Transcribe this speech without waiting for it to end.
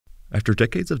After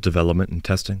decades of development and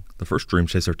testing, the first Dream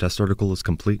Chaser test article is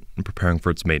complete and preparing for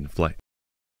its maiden flight.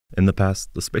 In the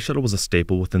past, the Space Shuttle was a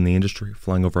staple within the industry,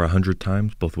 flying over 100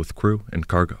 times both with crew and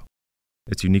cargo.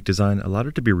 Its unique design allowed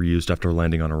it to be reused after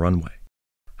landing on a runway.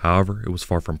 However, it was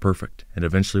far from perfect, and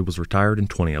eventually was retired in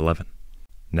 2011.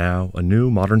 Now, a new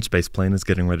modern spaceplane is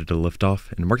getting ready to lift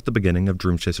off and mark the beginning of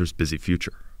Dream Chaser's busy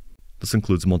future. This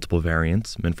includes multiple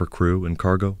variants meant for crew and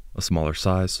cargo, a smaller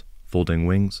size, folding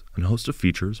wings, and a host of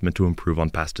features meant to improve on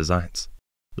past designs.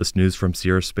 This news from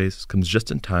Sierra Space comes just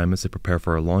in time as they prepare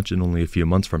for a launch in only a few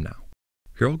months from now.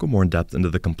 Here I'll go more in depth into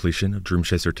the completion of Dream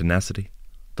Chaser Tenacity,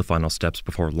 the final steps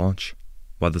before launch,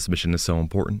 why this mission is so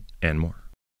important, and more.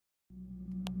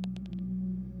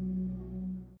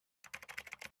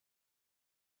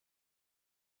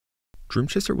 Dream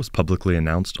Chaser was publicly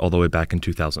announced all the way back in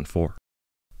 2004.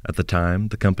 At the time,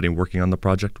 the company working on the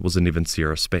project wasn't even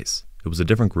Sierra Space. It was a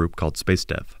different group called Space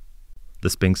Dev.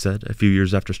 This being said, a few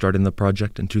years after starting the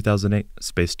project in 2008,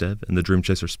 Space Dev and the Dream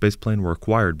Chaser spaceplane were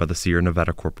acquired by the Sierra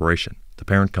Nevada Corporation, the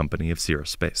parent company of Sierra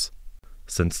Space.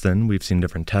 Since then, we've seen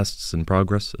different tests and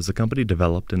progress as the company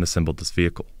developed and assembled this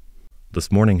vehicle.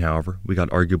 This morning, however, we got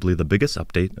arguably the biggest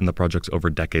update in the project's over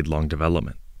decade-long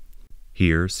development.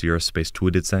 Here, Sierra Space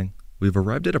tweeted saying, "We've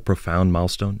arrived at a profound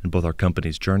milestone in both our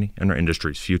company's journey and our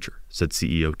industry's future," said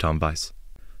CEO Tom Weiss.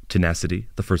 Tenacity,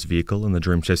 the first vehicle in the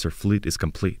Dream Chaser fleet, is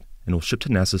complete and will ship to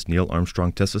NASA's Neil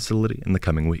Armstrong test facility in the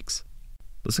coming weeks.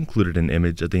 This included an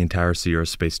image of the entire Sierra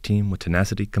Space team with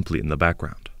Tenacity complete in the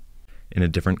background. In a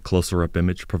different, closer-up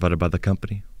image provided by the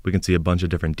company, we can see a bunch of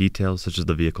different details such as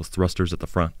the vehicle's thrusters at the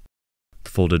front. The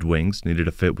folded wings needed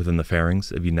to fit within the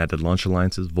fairings of United Launch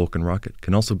Alliance's Vulcan rocket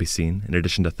can also be seen in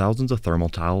addition to thousands of thermal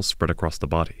tiles spread across the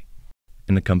body.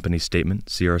 In the company's statement,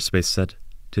 Sierra Space said,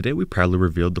 "Today we proudly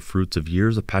revealed the fruits of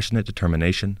years of passionate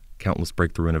determination, countless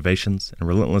breakthrough innovations, and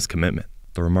relentless commitment,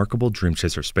 the remarkable Dream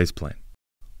Chaser spaceplane.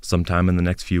 Sometime in the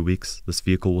next few weeks, this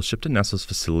vehicle will ship to NASA's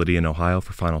facility in Ohio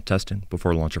for final testing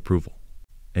before launch approval."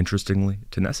 Interestingly,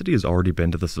 Tenacity has already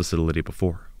been to this facility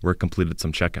before, where it completed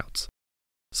some checkouts.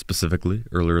 Specifically,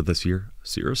 earlier this year,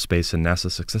 Sierra Space and NASA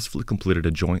successfully completed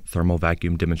a joint thermal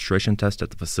vacuum demonstration test at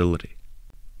the facility.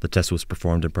 The test was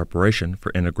performed in preparation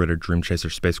for integrated Dream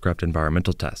Chaser spacecraft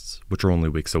environmental tests, which are only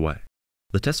weeks away.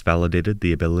 The test validated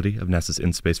the ability of NASA's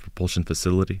in-space propulsion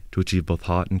facility to achieve both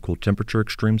hot and cold temperature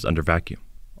extremes under vacuum,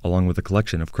 along with a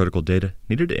collection of critical data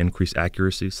needed to increase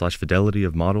accuracy/fidelity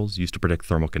of models used to predict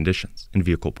thermal conditions and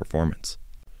vehicle performance.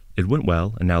 It went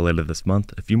well, and now later this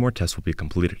month, a few more tests will be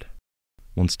completed.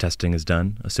 Once testing is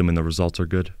done, assuming the results are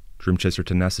good, Dream Chaser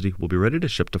Tenacity will be ready to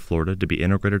ship to Florida to be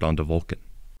integrated onto Vulcan.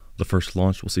 The first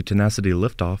launch will see Tenacity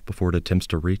lift off before it attempts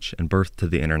to reach and berth to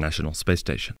the International Space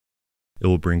Station. It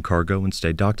will bring cargo and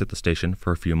stay docked at the station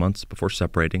for a few months before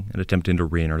separating and attempting to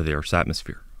re-enter the Earth's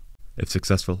atmosphere. If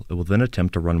successful, it will then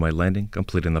attempt a runway landing,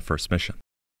 completing the first mission.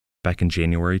 Back in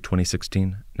January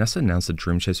 2016, NASA announced that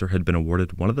Dream Chaser had been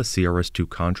awarded one of the CRS-2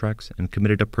 contracts and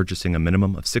committed to purchasing a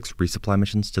minimum of 6 resupply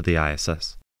missions to the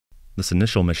ISS. This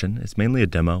initial mission is mainly a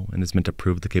demo and is meant to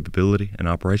prove the capability and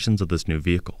operations of this new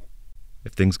vehicle.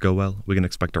 If things go well, we can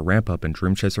expect a ramp-up in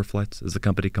Dream Chaser flights as the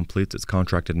company completes its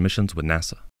contracted missions with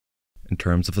NASA. In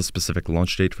terms of a specific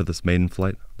launch date for this maiden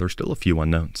flight, there are still a few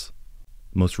unknowns.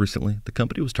 Most recently, the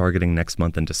company was targeting next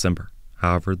month in December.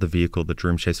 However, the vehicle the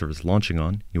Dream Chaser is launching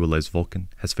on, ULA's Vulcan,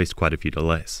 has faced quite a few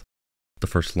delays. The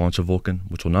first launch of Vulcan,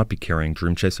 which will not be carrying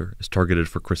Dream Chaser, is targeted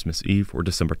for Christmas Eve or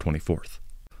December 24th.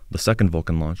 The second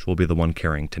Vulcan launch will be the one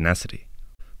carrying Tenacity.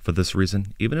 For this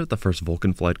reason, even if the first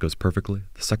Vulcan flight goes perfectly,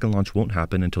 the second launch won't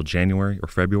happen until January or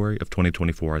February of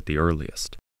 2024 at the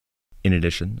earliest. In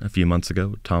addition, a few months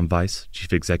ago, Tom Weiss,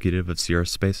 chief executive of Sierra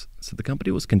Space, said the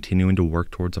company was continuing to work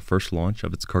towards a first launch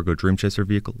of its cargo Dream Chaser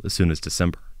vehicle as soon as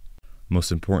December.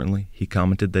 Most importantly, he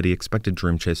commented that he expected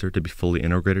Dream Chaser to be fully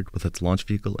integrated with its launch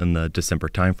vehicle in the December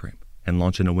timeframe and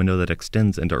launch in a window that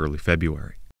extends into early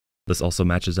February. This also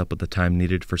matches up with the time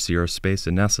needed for Sierra Space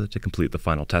and NASA to complete the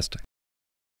final testing.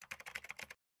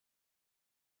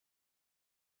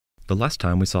 The last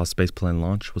time we saw a spaceplane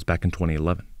launch was back in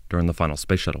 2011, during the final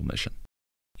Space Shuttle mission.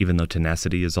 Even though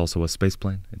Tenacity is also a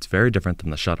spaceplane, it's very different than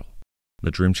the shuttle.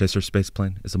 The Dream Chaser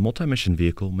spaceplane is a multi-mission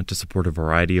vehicle meant to support a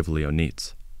variety of LEO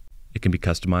needs. It can be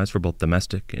customized for both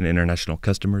domestic and international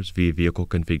customers via vehicle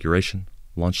configuration,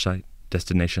 launch site,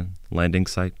 destination, landing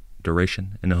site,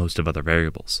 duration, and a host of other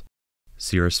variables.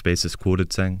 Sierra Space is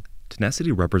quoted saying,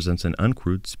 "Tenacity represents an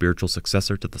uncrewed spiritual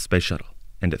successor to the Space Shuttle,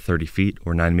 and at 30 feet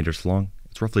or 9 meters long,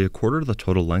 it's roughly a quarter of the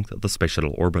total length of the Space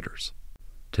Shuttle orbiters."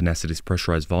 Tenacity's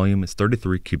pressurized volume is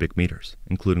 33 cubic meters,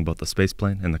 including both the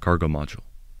spaceplane and the cargo module.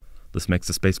 This makes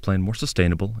the spaceplane more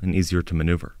sustainable and easier to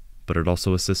maneuver, but it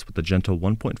also assists with the gentle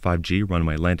 1.5G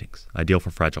runway landings, ideal for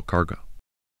fragile cargo.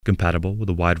 Compatible with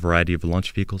a wide variety of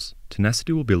launch vehicles,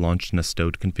 Tenacity will be launched in a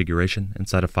stowed configuration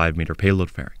inside a 5-meter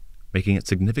payload fairing, making it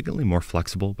significantly more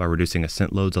flexible by reducing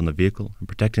ascent loads on the vehicle and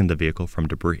protecting the vehicle from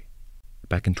debris.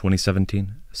 Back in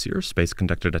 2017, Sierra Space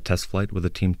conducted a test flight where the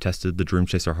team tested the Dream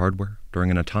Chaser hardware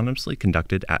during an autonomously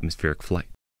conducted atmospheric flight.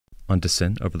 On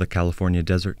descent over the California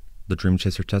desert, the Dream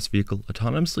Chaser test vehicle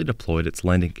autonomously deployed its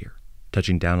landing gear,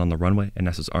 touching down on the runway at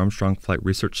NASA's Armstrong Flight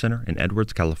Research Center in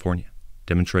Edwards, California,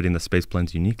 demonstrating the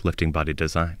spaceplane's unique lifting body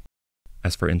design.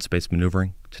 As for in-space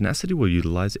maneuvering, Tenacity will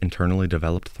utilize internally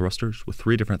developed thrusters with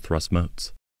 3 different thrust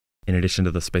modes. In addition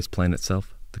to the spaceplane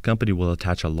itself, the company will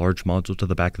attach a large module to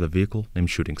the back of the vehicle named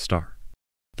Shooting Star.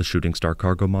 The Shooting Star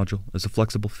cargo module is a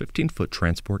flexible 15-foot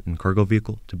transport and cargo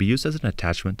vehicle to be used as an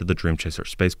attachment to the Dream Chaser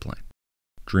spaceplane.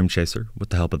 Dream Chaser, with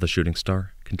the help of the Shooting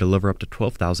Star, can deliver up to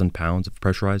 12,000 pounds of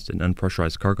pressurized and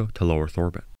unpressurized cargo to low Earth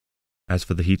orbit. As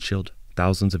for the heat shield,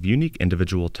 thousands of unique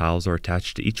individual tiles are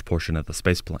attached to each portion of the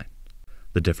spaceplane.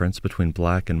 The difference between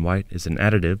black and white is an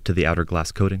additive to the outer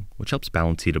glass coating, which helps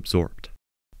balance heat absorbed.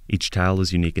 Each tile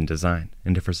is unique in design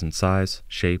and differs in size,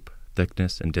 shape,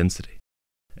 thickness, and density.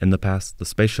 In the past, the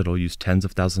Space Shuttle used tens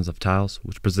of thousands of tiles,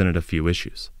 which presented a few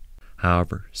issues.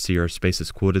 However, Sierra Space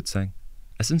is quoted saying,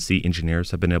 "S&C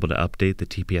engineers have been able to update the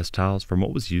TPS tiles from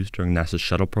what was used during NASA's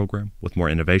shuttle program with more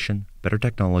innovation, better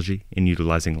technology, and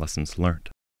utilizing lessons learned.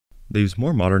 They use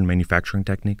more modern manufacturing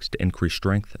techniques to increase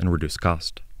strength and reduce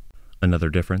cost." Another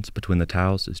difference between the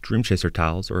tiles is Dream Chaser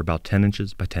tiles are about 10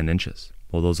 inches by 10 inches,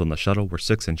 while those on the shuttle were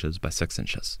 6 inches by 6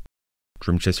 inches.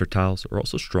 Dream Chaser tiles are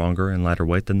also stronger and lighter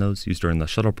weight than those used during the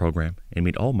shuttle program and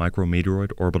meet all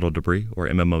micrometeoroid orbital debris or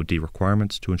MMOD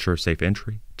requirements to ensure safe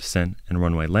entry, descent, and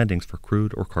runway landings for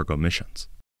crewed or cargo missions.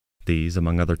 These,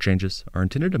 among other changes, are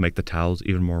intended to make the tiles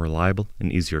even more reliable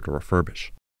and easier to refurbish.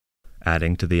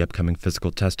 Adding to the upcoming physical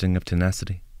testing of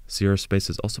Tenacity, Sierra Space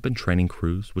has also been training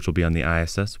crews which will be on the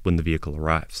ISS when the vehicle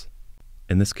arrives.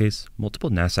 In this case, multiple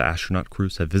NASA astronaut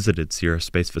crews have visited Sierra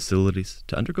Space facilities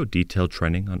to undergo detailed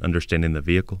training on understanding the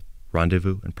vehicle,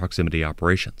 rendezvous and proximity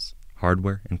operations,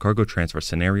 hardware and cargo transfer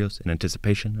scenarios in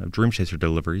anticipation of Dream Chaser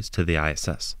deliveries to the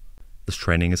ISS. This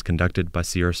training is conducted by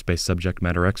Sierra Space subject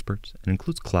matter experts and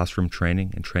includes classroom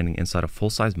training and training inside a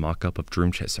full-size mock-up of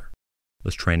Dream Chaser.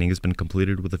 This training has been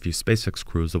completed with a few SpaceX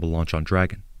crews that will launch on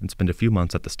Dragon and spend a few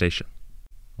months at the station,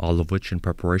 all of which in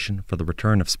preparation for the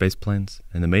return of spaceplanes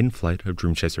and the maiden flight of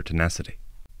Dream Chaser Tenacity.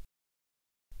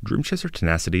 Dream Chaser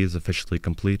Tenacity is officially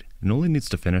complete and only needs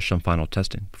to finish some final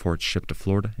testing before it's shipped to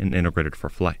Florida and integrated for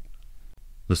flight.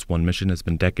 This one mission has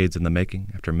been decades in the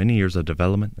making after many years of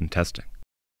development and testing.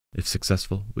 If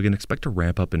successful, we can expect a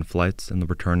ramp up in flights and the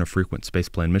return of frequent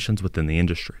spaceplane missions within the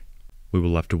industry. We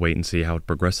will have to wait and see how it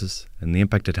progresses and the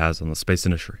impact it has on the space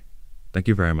industry. Thank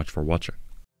you very much for watching.